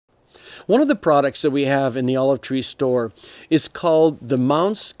One of the products that we have in the Olive Tree store is called the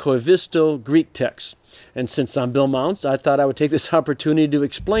Mounce-Koivisto Greek text. And since I'm Bill Mounce, I thought I would take this opportunity to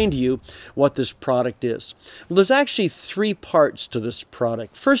explain to you what this product is. Well, there's actually three parts to this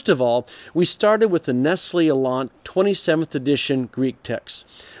product. First of all, we started with the Nestle Aland 27th edition Greek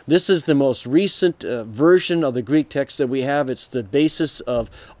text. This is the most recent version of the Greek text that we have. It's the basis of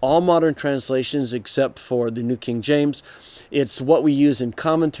all modern translations except for the New King James. It's what we use in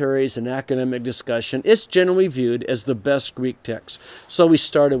commentaries and academic discussion. It's generally viewed as the best Greek text. So we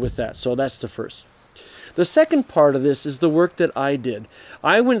started with that. So that's the first. The second part of this is the work that I did.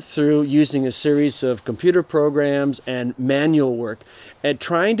 I went through using a series of computer programs and manual work and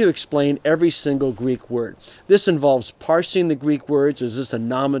trying to explain every single Greek word. This involves parsing the Greek words. Is this a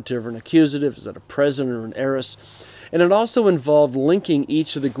nominative or an accusative? Is it a present or an aorist? And it also involved linking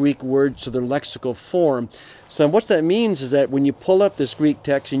each of the Greek words to their lexical form. So what that means is that when you pull up this Greek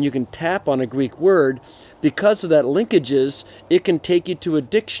text and you can tap on a Greek word, because of that linkages, it can take you to a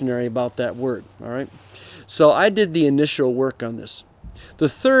dictionary about that word. All right. So I did the initial work on this. The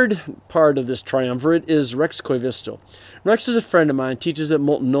third part of this triumvirate is Rex Koivisto. Rex is a friend of mine, teaches at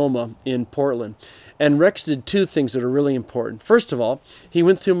Multnomah in Portland. And Rex did two things that are really important. First of all, he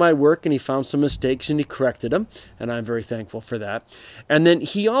went through my work and he found some mistakes and he corrected them, and I'm very thankful for that. And then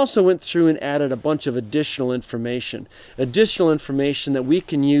he also went through and added a bunch of additional information that we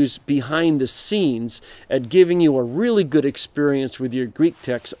can use behind the scenes at giving you a really good experience with your Greek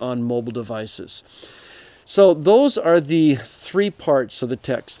text on mobile devices. So those are the three parts of the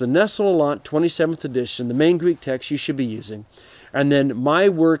text. The Nestle Aland 27th edition, the main Greek text you should be using, and then my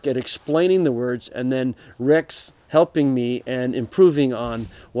work at explaining the words, and then Rex helping me and improving on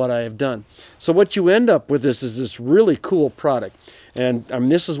what I have done. So what you end up with is this really cool product. And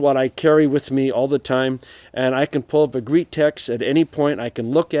this is what I carry with me all the time. And I can pull up a Greek text at any point. I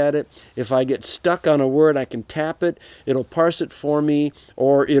can look at it. If I get stuck on a word, I can tap it. It'll parse it for me,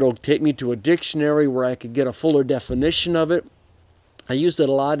 or it'll take me to a dictionary where I could get a fuller definition of it. I use it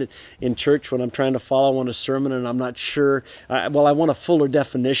a lot in church when I'm trying to follow on a sermon and I'm not sure. I want a fuller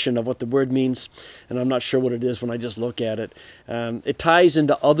definition of what the word means, and I'm not sure what it is when I just look at it. It ties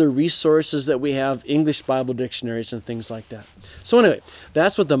into other resources that we have, English Bible dictionaries and things like that. So anyway,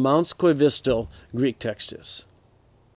 that's what the Mounce-Koivisto Greek text is.